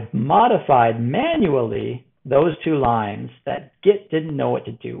 so I've modified manually those two lines that Git didn't know what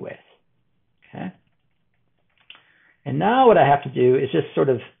to do with. Okay, and now what I have to do is just sort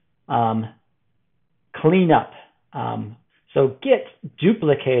of clean up. So Git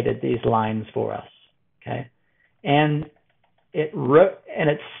duplicated these lines for us. Okay, and it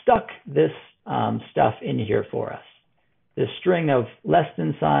stuck this stuff in here for us. This string of less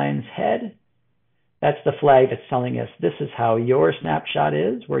than signs head, that's the flag that's telling us this is how your snapshot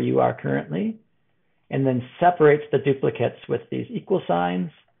is, where you are currently, and then separates the duplicates with these equal signs,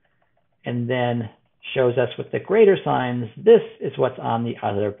 and then shows us with the greater signs, this is what's on the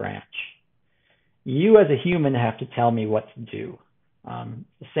other branch. You as a human have to tell me what to do.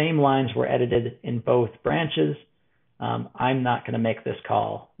 The same lines were edited in both branches. I'm not going to make this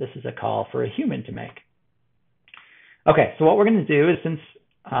call. This is a call for a human to make. Okay, so what we're going to do is, since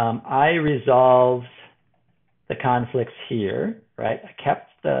I resolved the conflicts here, right? I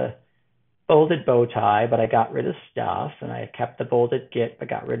kept the bolded bow tie, but I got rid of stuff, and I kept the bolded Git, but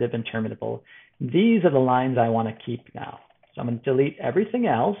got rid of interminable. These are the lines I want to keep now. So I'm going to delete everything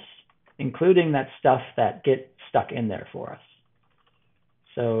else, including that stuff that Git stuck in there for us.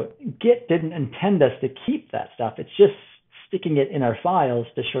 So Git didn't intend us to keep that stuff. It's just sticking it in our files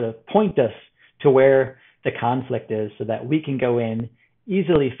to sort of point us to where the conflict is so that we can go in,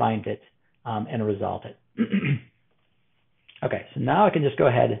 easily find it, and resolve it. Okay, so now I can just go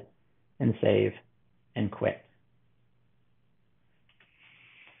ahead and save and quit.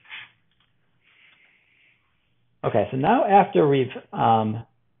 Okay, so now after we've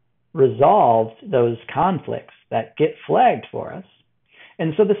resolved those conflicts that get flagged for us.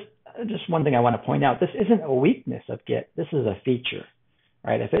 And so this, just one thing I want to point out, this isn't a weakness of Git, this is a feature,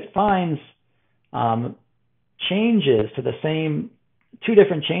 right? If it finds changes to the same, two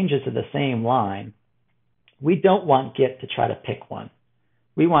different changes to the same line, we don't want Git to try to pick one.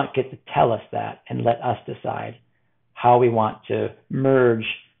 We want Git to tell us that and let us decide how we want to merge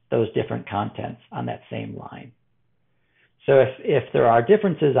those different contents on that same line. So if there are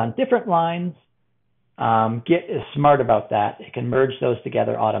differences on different lines, Git is smart about that. It can merge those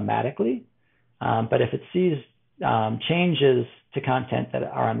together automatically. But if it sees changes to content that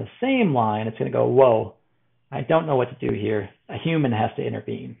are on the same line, it's going to go, whoa, I don't know what to do here. A human has to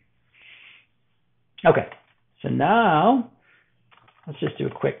intervene. Okay, so now let's just do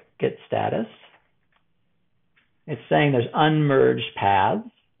a quick Git status. It's saying there's unmerged paths,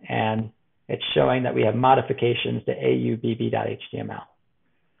 and it's showing that we have modifications to aubb.html.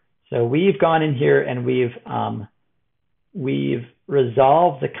 So we've gone in here and we've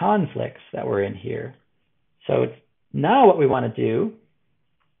resolved the conflicts that were in here. So now what we want to do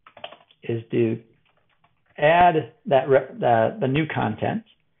is add the new content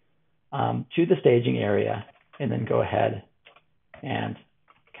to the staging area, and then go ahead and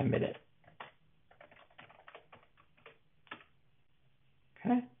commit it.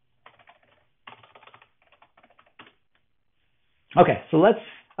 Okay. Okay, so let's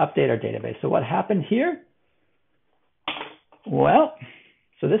update our database. So what happened here? Well,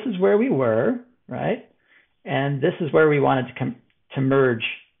 so this is where we were, right? And this is where we wanted to merge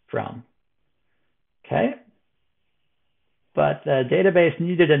from. Okay. But the database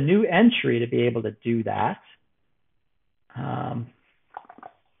needed a new entry to be able to do that.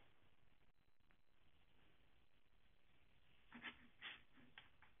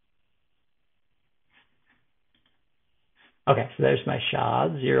 Okay, so there's my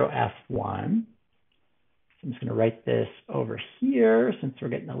SHA-0F1. I'm just going to write this over here since we're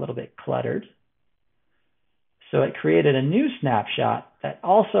getting a little bit cluttered. So it created a new snapshot that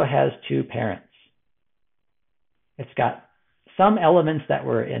also has two parents. It's got some elements that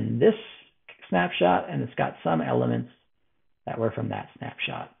were in this snapshot, and it's got some elements that were from that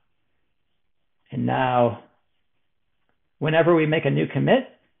snapshot. And now, whenever we make a new commit,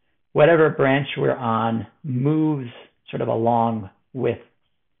 whatever branch we're on moves sort of along with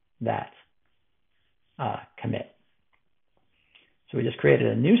that commit. So we just created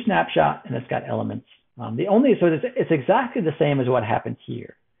a new snapshot, and it's got elements. So it's exactly the same as what happened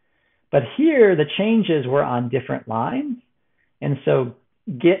here. But here, the changes were on different lines, and so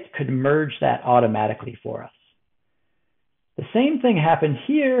Git could merge that automatically for us. The same thing happened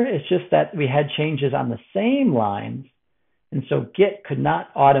here, it's just that we had changes on the same lines, and so Git could not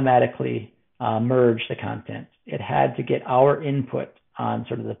automatically merge the content. It had to get our input on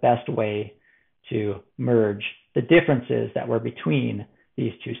sort of the best way to merge the differences that were between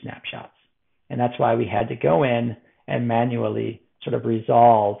these two snapshots. And that's why we had to go in and manually sort of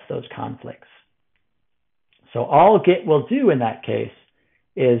resolve those conflicts. So all Git will do in that case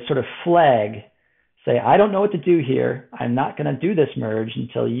is sort of flag, say, I don't know what to do here. I'm not going to do this merge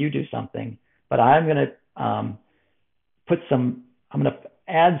until you do something, but I'm going to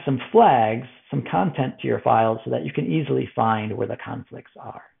add some flags, some content to your file so that you can easily find where the conflicts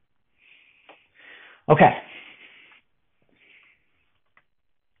are. Okay.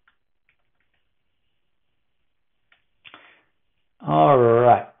 All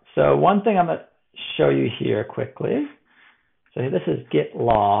right. So one thing I'm going to show you here quickly. So this is git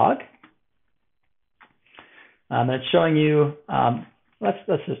log. And it's showing you, let's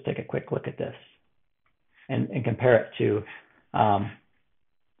just take a quick look at this and compare it to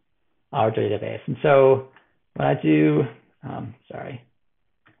our database. And so when I do, sorry,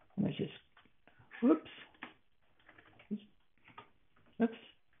 let me just, whoops. Let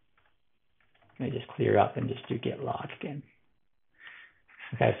me just clear up and just do git log again.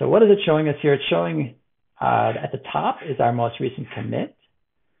 Okay, so what is it showing us here? It's showing at the top is our most recent commit.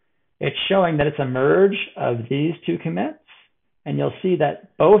 It's showing that it's a merge of these two commits, and you'll see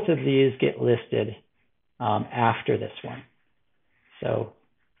that both of these get listed after this one. So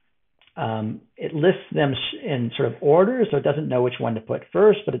it lists them in sort of order, so it doesn't know which one to put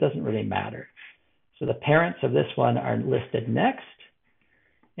first, but it doesn't really matter. So the parents of this one are listed next,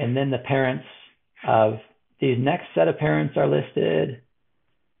 and then the parents of these next set of parents are listed,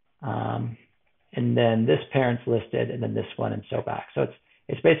 and then this parent's listed, and then this one, and so back. So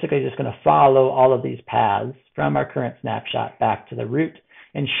it's basically just going to follow all of these paths from our current snapshot back to the root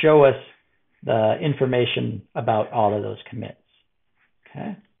and show us the information about all of those commits.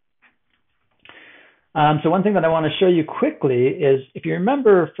 Okay. So one thing that I want to show you quickly is, if you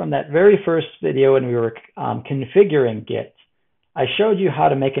remember from that very first video when we were configuring Git, I showed you how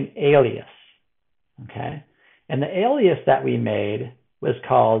to make an alias, okay? And the alias that we made was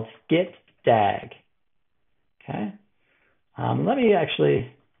called git dag, okay? Let me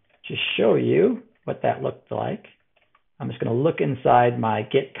actually just show you what that looked like. I'm just going to look inside my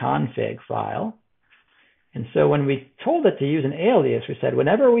git config file. And so when we told it to use an alias, we said,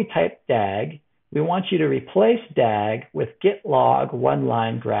 whenever we type dag, we want you to replace dag with git log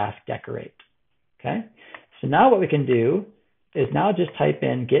one-line graph decorate, okay? So now what we can do is now just type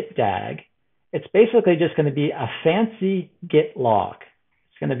in git dag. It's basically just going to be a fancy git log.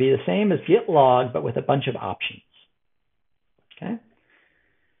 It's going to be the same as git log, but with a bunch of options, okay?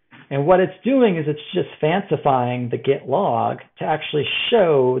 And what it's doing is it's just fancifying the git log to actually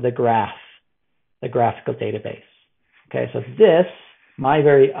show the graph, the graphical database. Okay, so this, my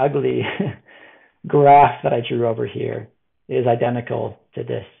very ugly graph that I drew over here, is identical to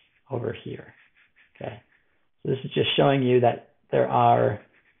this over here. Okay, so this is just showing you that there are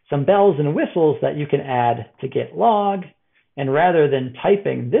some bells and whistles that you can add to git log, and rather than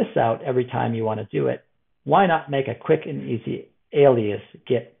typing this out every time you want to do it, why not make a quick and easy alias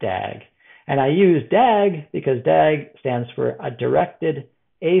git dag? And I use dag because dag stands for a directed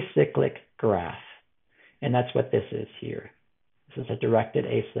acyclic graph. And that's what this is here. This is a directed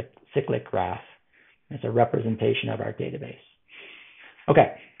acyclic graph. It's a representation of our database.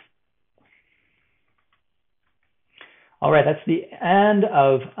 Okay. All right, that's the end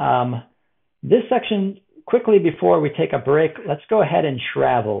of this section. Quickly, before we take a break, let's go ahead and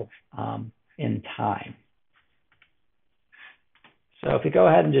travel in time. So if we go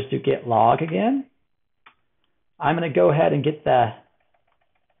ahead and just do git log again, I'm going to go ahead and get the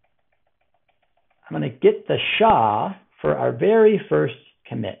SHA for our very first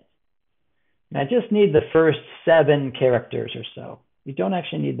commit. And I just need the first 7 characters or so. You don't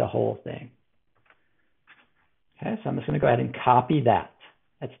actually need the whole thing. Okay, so I'm just going to go ahead and copy that.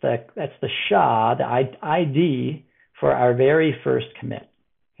 That's the SHA, the ID for our very first commit.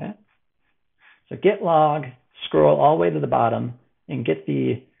 Okay, so git log, scroll all the way to the bottom, and get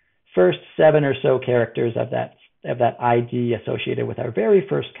the first 7 or so characters of that ID associated with our very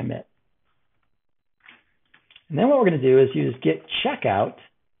first commit. And then what we're going to do is use git checkout.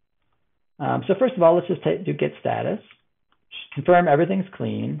 So first of all, let's just do git status, confirm everything's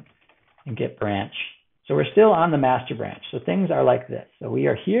clean, and git branch. So we're still on the master branch. So things are like this. So we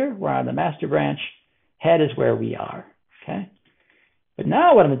are here, we're on the master branch, head is where we are, okay? But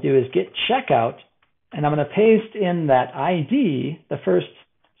now what I'm going to do is git checkout, and I'm going to paste in that ID, the first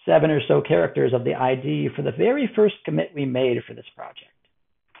 7 or so characters of the ID for the very first commit we made for this project,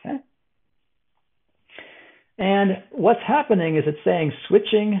 okay? And what's happening is it's saying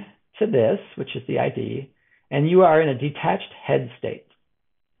switching to this, which is the ID, and you are in a detached head state,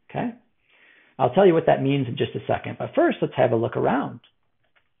 okay? I'll tell you what that means in just a second, but first let's have a look around.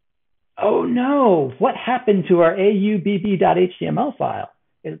 Oh no, what happened to our aubb.html file?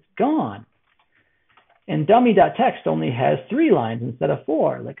 It's gone. And dummy.txt only has 3 lines instead of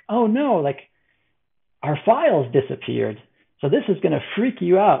 4. Like, oh no, like our files disappeared. So this is going to freak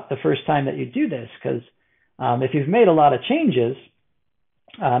you out the first time that you do this, because if you've made a lot of changes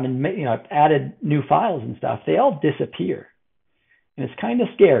and added new files and stuff, they all disappear. And it's kind of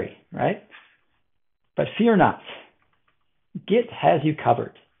scary, right? But fear not. Git has you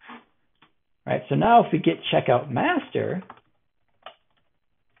covered. Right? So now if we git checkout master,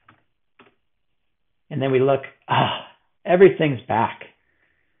 and then we look, everything's back.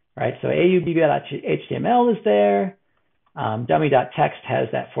 Right? So aubb.html is there. Dummy.txt has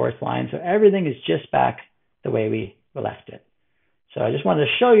that 4th line. So everything is just back the way we left it. So I just wanted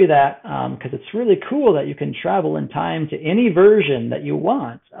to show you that because it's really cool that you can travel in time to any version that you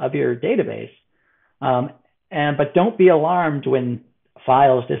want of your database. But don't be alarmed when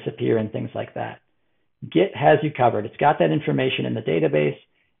files disappear and things like that. Git has you covered. It's got that information in the database.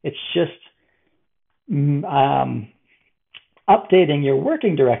 It's just updating your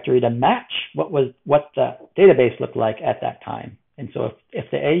working directory to match what the database looked like at that time. And so if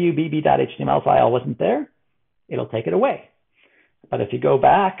the aubb.html file wasn't there, it'll take it away. But if you go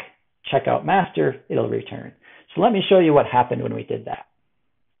back, check out master, it'll return. So let me show you what happened when we did that.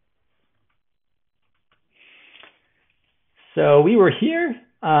 So we were here.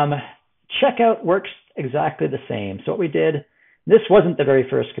 Checkout works exactly the same. So what we did, this wasn't the very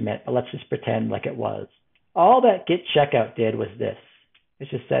first commit, but let's just pretend like it was. All that git checkout did was this. It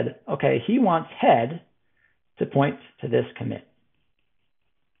just said, okay, he wants head to point to this commit.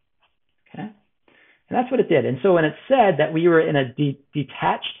 Okay, and that's what it did. And so when it said that we were in a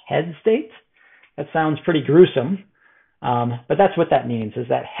detached head state, That sounds pretty gruesome, but that's what that means, is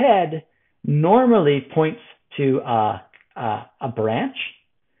that head normally points to a branch,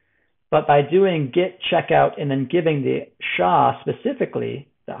 but by doing git checkout and then giving the SHA specifically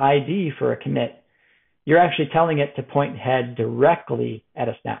the ID for a commit, you're actually telling it to point head directly at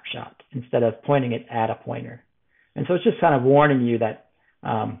a snapshot instead of pointing it at a pointer. And so it's just kind of warning you that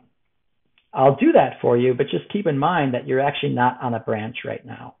I'll do that for you, but just keep in mind that you're actually not on a branch right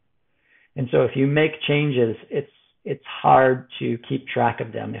now. And so if you make changes, it's hard to keep track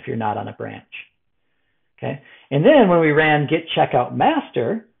of them if you're not on a branch. Okay. And then when we ran git checkout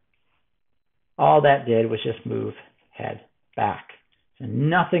master, all that did was just move head back. So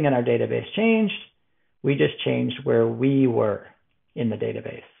nothing in our database changed. We just changed where we were in the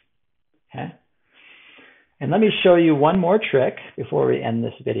database. Okay. And let me show you one more trick before we end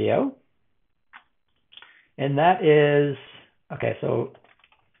this video. And that is, okay, so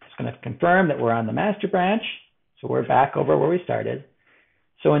just going to confirm that we're on the master branch. So we're back over where we started.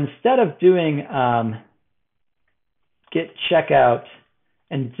 So instead of doing git checkout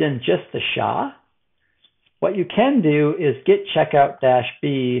and then just the SHA, what you can do is git checkout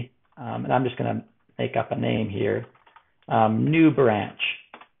 -b, and I'm just going to make up a name here, new branch.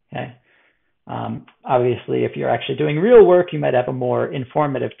 Okay. Obviously, if you're actually doing real work, you might have a more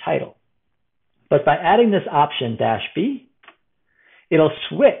informative title. But by adding this option -b, it'll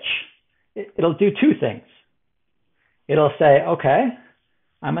switch. It'll do two things. It'll say, okay,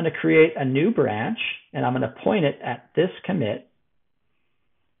 I'm going to create a new branch, and I'm going to point it at this commit.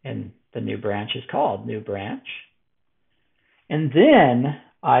 And the new branch is called new branch. And then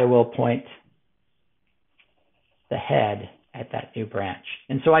I will point the head at that new branch.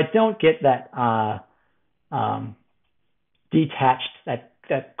 And so I don't get that detached,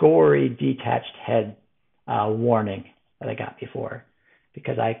 that gory detached head warning that I got before,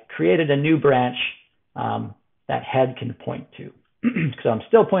 because I created a new branch that head can point to. So I'm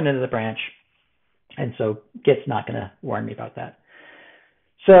still pointing to the branch, and so Git's not going to warn me about that.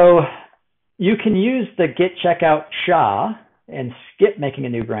 So you can use the git checkout SHA and skip making a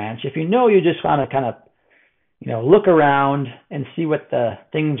new branch if you know you just want to kind of look around and see what the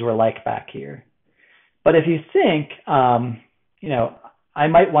things were like back here. But if you think, I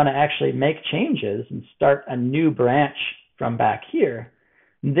might want to actually make changes and start a new branch from back here,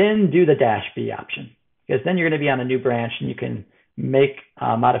 then do the -b option, because then you're going to be on a new branch and you can make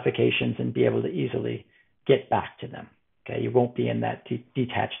modifications and be able to easily get back to them. Okay, you won't be in that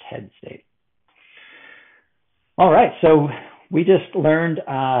detached head state. All right, so we just learned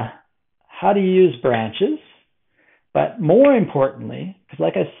how to use branches. But more importantly, because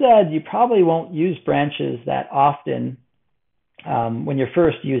like I said, you probably won't use branches that often when you're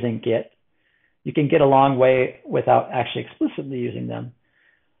first using Git. You can get a long way without actually explicitly using them.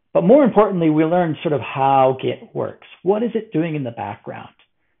 But more importantly, we learned sort of how Git works. What is it doing in the background?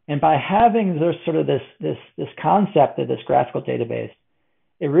 And by having this concept of this graphical database,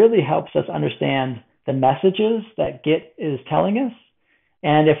 it really helps us understand the messages that Git is telling us.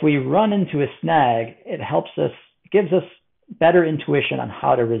 And if we run into a snag, it gives us better intuition on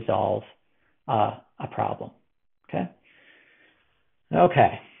how to resolve a problem.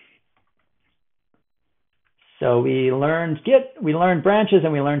 Okay. So we learned Git, we learned branches,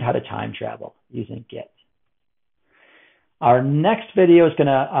 and we learned how to time travel using Git. Our next video is going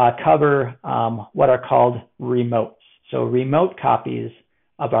to cover what are called remotes. So remote copies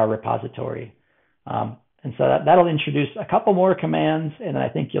of our repository. And so that'll introduce a couple more commands, and I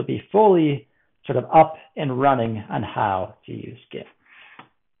think you'll be fully sort of up and running on how to use Git.